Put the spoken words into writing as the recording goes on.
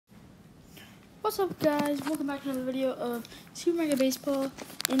What's up, guys? Welcome back to another video of Super Mega Baseball.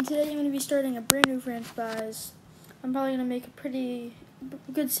 And today I'm going to be starting a brand new franchise. I'm probably going to make a pretty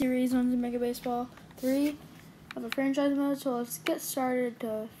good series on Super Mega Baseball 3 of a franchise mode. So let's get started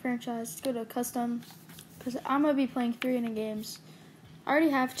to franchise. Let's go to custom, because I'm going to be playing 3 inning games. I already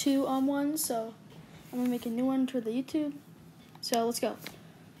have 2 on one, so I'm going to make a new one for the YouTube. So let's go.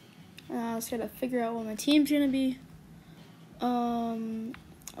 Let's gotta figure out what my team's going to be.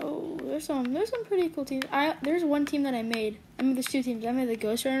 Oh, there's some pretty cool teams. There's one team that I made. There's 2 teams. I made the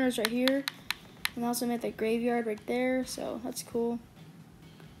Ghost Runners right here, and I also made the Graveyard right there. So that's cool.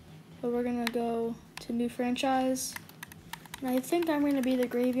 But we're gonna go to new franchise, and I think I'm gonna be the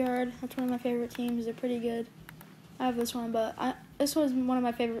Graveyard. That's one of my favorite teams. They're pretty good. I have this one, but this was one of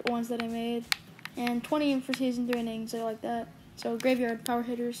my favorite ones that I made. And 20 for season 3 innings. I like that. So Graveyard power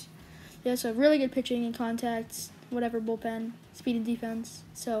hitters. Yeah, so really good pitching and contacts. Whatever, bullpen, speed and defense.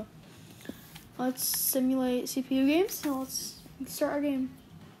 So let's simulate CPU games. So let's start our game.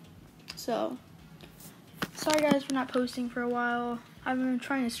 So sorry guys for not posting for a while. I've been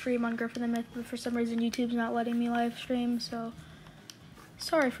trying to stream on Griffin the Myth, but for some reason YouTube's not letting me live stream. So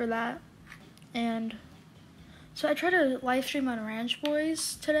sorry for that. And so I tried to live stream on Ranch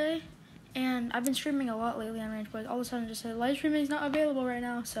Boys today, and I've been streaming a lot lately on Ranch Boys. All of a sudden, it just said live streaming is not available right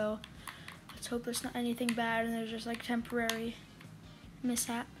now. So let's hope it's not anything bad and there's just like temporary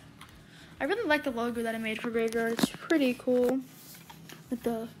mishap. I really like the logo that I made for Graveyard. It's pretty cool, with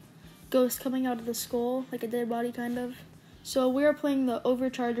the ghost coming out of the skull, like a dead body kind of. So we are playing the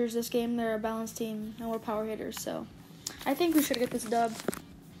Overchargers this game. They're a balanced team and we're power hitters. So I think we should get this dub.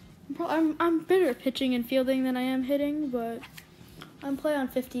 I'm better at pitching and fielding than I am hitting, but I'm playing on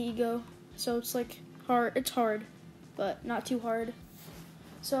 50 ego, so it's like hard. It's hard, but not too hard.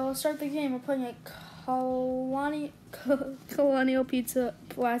 So let's start the game. We're playing at Colonial Pizza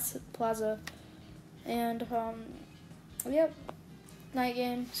Plaza. And, yep, night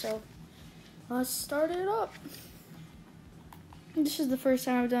game. So let's start it up. This is the first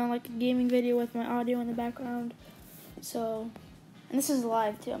time I've done like a gaming video with my audio in the background. So, and this is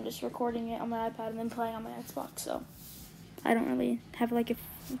live too. I'm just recording it on my iPad and then playing on my Xbox. So I don't really have like a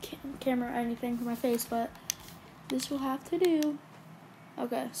camera or anything for my face, but this will have to do.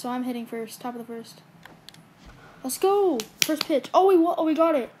 Okay, so I'm hitting first, top of the first. Let's go! First pitch. Oh, we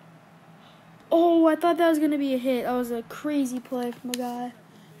got it. Oh, I thought that was going to be a hit. That was a crazy play from a guy.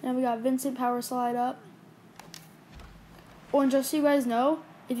 And we got Vincent power slide up. Oh, and just so you guys know,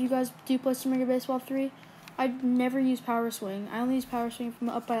 if you guys do play Super Mega Baseball 3, I never use power swing. I only use power swing from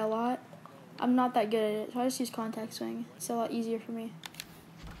up by a lot. I'm not that good at it, so I just use contact swing. It's a lot easier for me.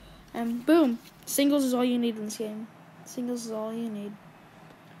 And boom! Singles is all you need in this game. Singles is all you need.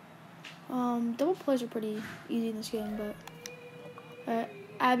 Double plays are pretty easy in this game, but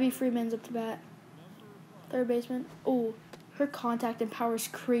Abby Freeman's up to bat. Third baseman. Oh, her contact and power is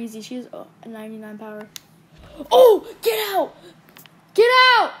crazy. She has a 99 power. Oh, get out! Get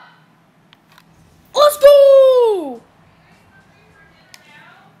out! Let's go!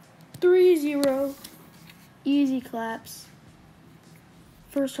 3-0. Easy claps.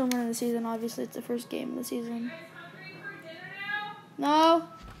 First home run of the season. Obviously, it's the first game of the season. No.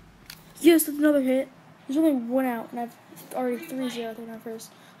 Yes, that's another hit. There's only 1 out, and I've already 3-0 through my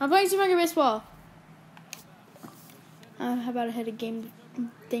first. I'm playing Super Mega Baseball. How about I hit a game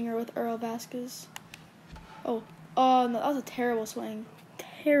dinger with Earl Vasquez? Oh, no, that was a terrible swing.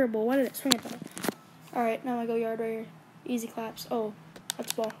 Terrible. Why did it swing at that? All right, now I go yard right here. Easy claps. Oh,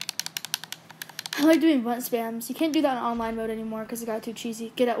 that's ball. I like doing bunt spams. You can't do that in online mode anymore because it got too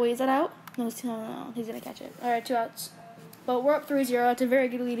cheesy. Get out. Wait, is that out? No, no. He's going to catch it. All right, 2 outs. But we're up 3-0. It's a very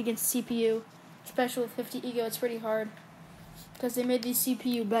good lead against CPU. Especially with 50 ego, it's pretty hard. Because they made the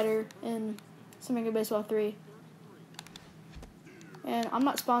CPU better in Super Mega Baseball 3. And I'm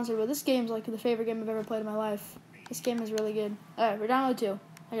not sponsored, but this game's like the favorite game I've ever played in my life. This game is really good. Alright, we're down 0-2.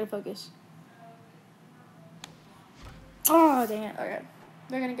 I gotta focus. Oh, dang it. Okay.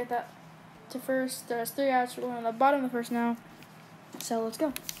 They're gonna get that to first. There's 3 outs. We're going on the bottom of the first now. So let's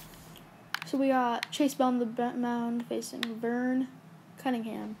go. So we got Chase Bell on the mound facing Vern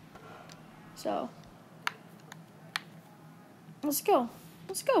Cunningham. So let's go.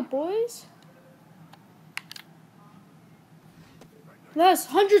 Let's go, boys. That's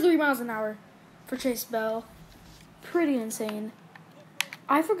 103 miles an hour for Chase Bell. Pretty insane.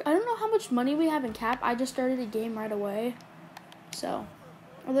 I don't know how much money we have in cap. I just started a game right away. So,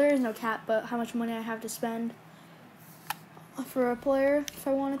 well, there is no cap, but how much money I have to spend for a player if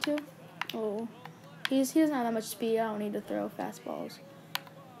I wanted to. Oh, he doesn't have that much speed. I don't need to throw fastballs.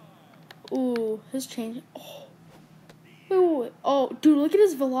 Ooh, his change. Oh, Wait. Oh, dude, look at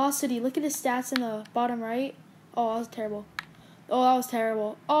his velocity. Look at his stats in the bottom right. Oh, that was terrible. Oh, that was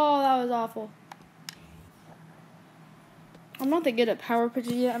terrible. Oh, that was awful. I'm not that good at power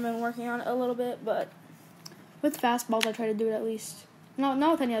pitches yet. I've been working on it a little bit, but with fastballs, I try to do it at least. Not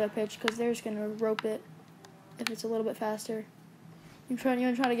with any other pitch, because they're just going to rope it if it's a little bit faster. You're trying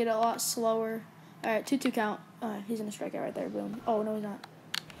to get it a lot slower. All right, 2-2 count. He's going to strike out right there. Boom. Oh, no, he's not.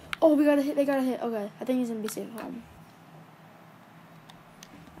 Oh, we got a hit. They got a hit. Okay, I think he's going to be safe at home.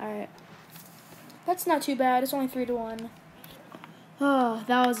 All right. That's not too bad. It's only 3-1. Oh,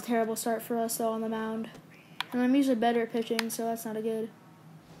 that was a terrible start for us, though, on the mound. And I'm usually better at pitching, so that's not a good.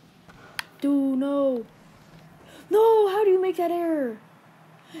 Dude, no. No, how do you make that error?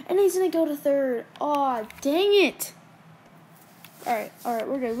 And he's going to go to third. Aw, dang it. All right,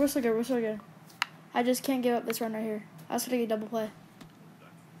 we're good. We're still good. I just can't give up this run right here. I was going to get a double play.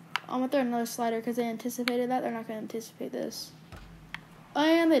 I'm going to throw another slider because they anticipated that. They're not going to anticipate this.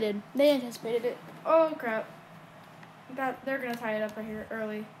 And they did. They anticipated it. Oh, crap. They're going to tie it up right here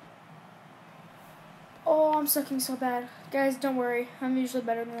early. Oh, I'm sucking so bad. Guys, don't worry. I'm usually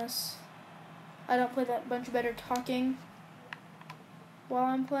better than this. I don't play that bunch better talking while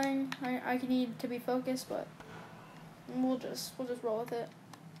I'm playing. I need to be focused, but we'll just roll with it.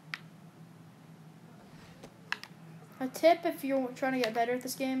 A tip if you're trying to get better at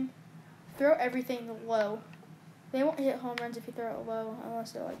this game, throw everything low. They won't hit home runs if you throw it low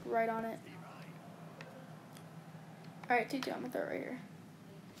unless they're like right on it. Alright, 2-2, I'm going to throw it right here.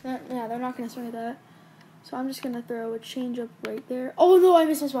 Yeah, they're not going to swing at that. So I'm just going to throw a changeup right there. Oh, no, I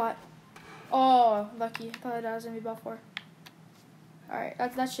missed my spot. Oh, lucky. I thought that was going to be ball 4. Alright,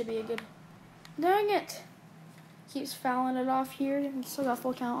 that should be a good. Dang it. Keeps fouling it off here. And still got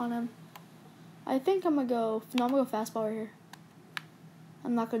full count on him. I think I'm going to go. No, I'm going to go fastball right here.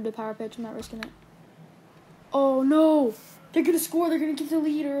 I'm not going to do power pitch. I'm not risking it. Oh, no. They're going to score. They're going to get the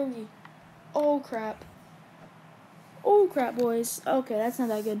lead early. Oh, crap. Oh, crap, boys. Okay, that's not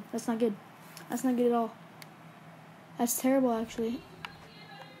that good. That's not good. That's not good at all. That's terrible, actually.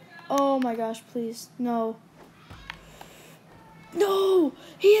 Oh, my gosh, please. No. No!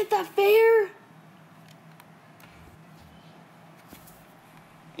 He hit that fair!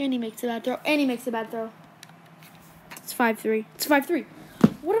 And he makes a bad throw. It's 5-3. It's 5-3.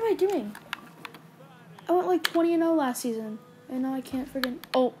 What am I doing? I went like 20-0 last season. And now I can't friggin'.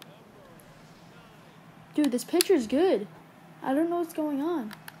 Oh. Dude, this pitcher's good. I don't know what's going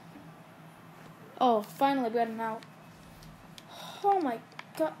on. Oh, finally we got him out. Oh my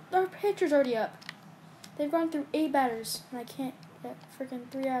god. Our pitcher's already up. They've gone through 8 batters. And I can't get freaking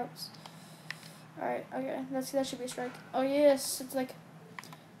 3 outs. Alright, okay. That should be a strike. Oh, yes. It's like.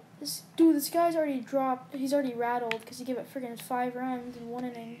 This guy's already dropped. He's already rattled because he gave it freaking 5 runs in 1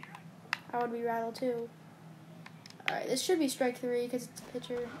 inning. I would be rattled too. Alright, this should be strike 3 because it's a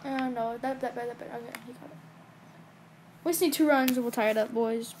pitcher. Oh no, that bad. Okay, he caught it. We just need 2 runs and we'll tie it up,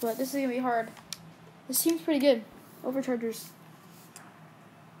 boys. But this is going to be hard. This team's pretty good. Over Chargers.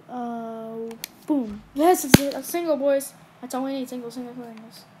 Boom. Yes, it's a single, boys. That's all we need. Single.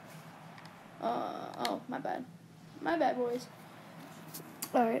 Oh, my bad. My bad, boys.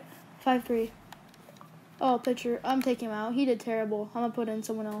 Alright, 5-3. Oh, pitcher. I'm taking him out. He did terrible. I'm going to put in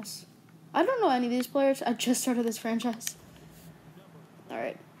someone else. I don't know any of these players. I just started this franchise.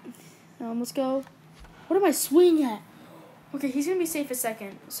 Alright. Let's go. What am I swinging at? Okay, he's going to be safe a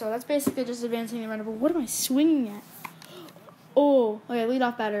second. So that's basically just advancing the runner. But what am I swinging at? Oh, okay,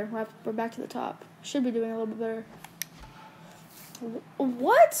 leadoff batter. We're back to the top. Should be doing a little bit better.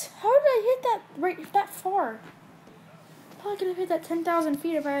 What? How did I hit that that far? I probably could have hit that 10,000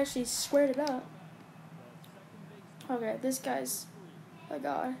 feet if I actually squared it up. Okay, this guy's a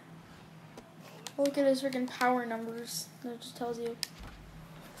god. Look at his freaking power numbers. That just tells you.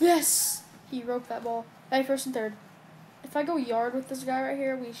 Yes! He roped that ball. Hey, 1st and 3rd. If I go yard with this guy right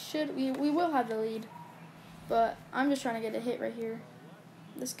here, we will have the lead. But I'm just trying to get a hit right here.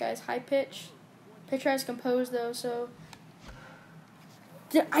 This guy's high pitch. Pitcher has composed though, so.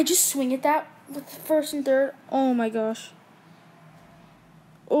 Did I just swing at that with 1st and 3rd? Oh my gosh.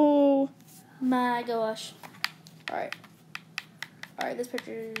 Oh my gosh. Alright. Alright, this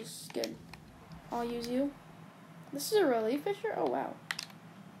pitcher is good. I'll use you. This is a relief pitcher? Oh, wow.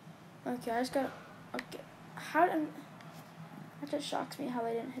 Okay, I just got. Okay. That just shocks me how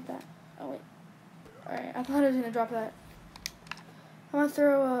they didn't hit that. Oh, wait. Alright, I thought I was going to drop that. I'm going to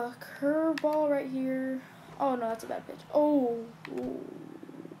throw a curveball right here. Oh, no, that's a bad pitch. Oh. Ooh.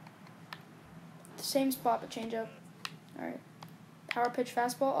 Same spot, but change up. Alright. Power pitch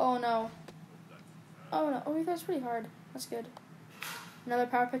fastball. Oh, no. Oh, no. Oh, he throws pretty hard. That's good. Another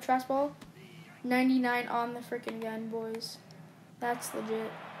power pitch fastball. 99 on the freaking gun, boys. That's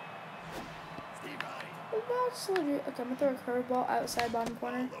legit. That's legit. Okay, I'm gonna throw a curveball outside bottom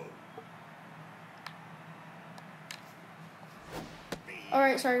corner.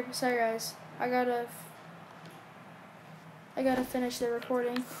 Alright, sorry guys. I gotta finish the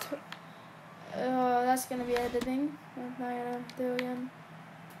recording. That's gonna be editing. I'm not gonna do it again.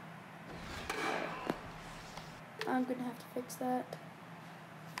 I'm gonna have to fix that.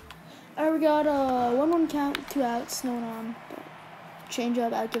 Alright, we got 1-1 count, 2 outs, no one on. Change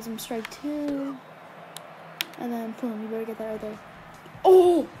up, out gives him strike 2. And then boom, you better get that right there.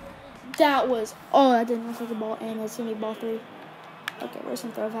 Oh! That didn't look like a ball, and that's gonna be ball 3. Okay, we're just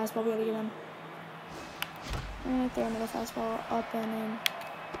gonna throw a fastball, we gotta get him. And throw another fastball up and in.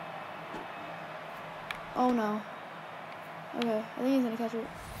 Oh no. Okay, I think he's gonna catch it.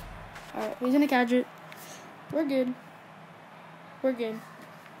 Alright, he's gonna catch it. We're good. We're good.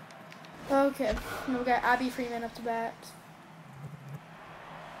 Okay, now we got Abby Freeman up to bat.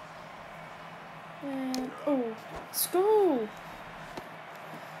 And, oh, let's go.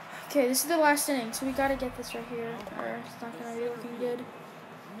 Okay, this is the last inning, so we gotta get this right here, or it's not gonna be looking good.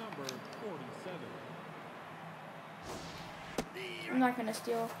 I'm not gonna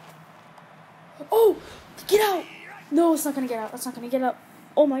steal. Oh, get out! No, it's not gonna get out. That's not gonna get out.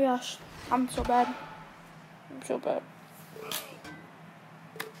 Oh my gosh, I'm so bad. I'm so bad.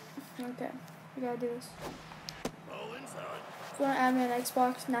 Okay, we gotta do this. If you want to add me on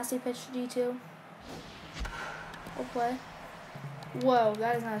Xbox, nasty pitch G2. We'll play. Whoa,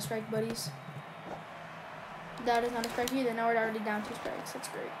 that is not a strike, buddies. That is not a strike either. Now we're already down 2 strikes. That's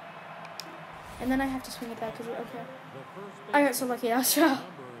great. And then I have to swing it back because okay. I got so lucky. That was foul.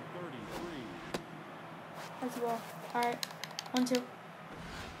 That's the ball. Alright. 1-2.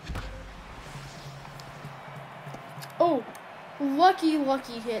 Oh!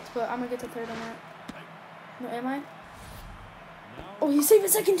 Lucky hit, but I'm gonna get to third on that. No, am I? Oh, he's saving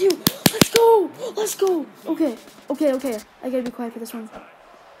second too! Let's go! Let's go! Okay. I gotta be quiet for this one.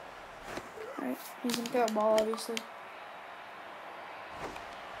 Alright, he's gonna throw a ball, obviously.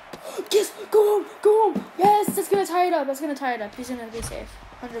 Yes! Go home! Yes! That's gonna tie it up. He's gonna be safe.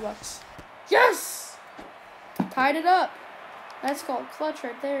 $100. Yes! Tied it up. That's called clutch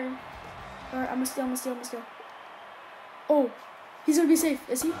right there. Alright, I'm gonna steal. Oh, he's gonna be safe.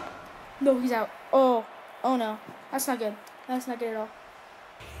 Is he? No, he's out. Oh no. That's not good. That's not good at all.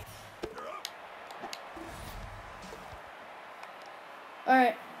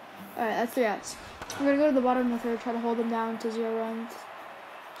 Alright, that's 3 outs. We're gonna go to the bottom of the 3rd, try to hold them down to 0 runs.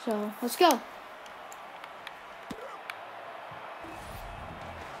 So, let's go.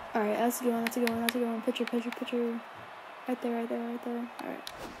 Alright, that's a good one. Pitcher. Right there. Alright.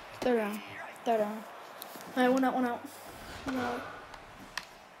 Third round. Alright, one out.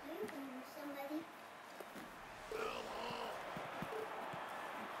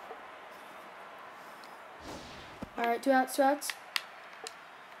 Alright, 2 outs.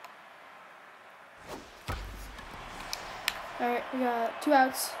 Alright, we got 2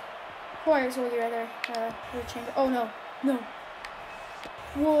 outs. 4 outs over right there. Change. Oh no.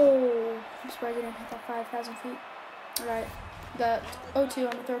 Whoa. I'm surprised I didn't hit that 5,000 feet. Alright, we got 0-2.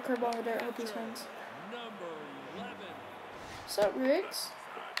 I'm gonna throw a curveball in the dirt. Hope he swings. What's up, Riggs?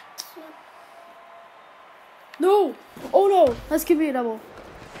 No! Oh no! Let's give me a double.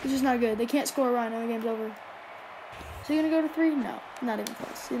 It's just not good. They can't score a run and the game's over. Is he gonna go to 3? No, not even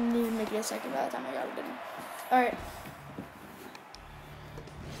close. He didn't even make it a second by the time I got it, didn't. Alright.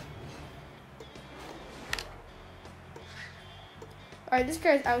 Alright, this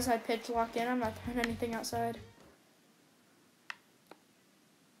guy's outside pitch locked in. I'm not throwing anything outside.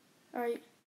 Alright.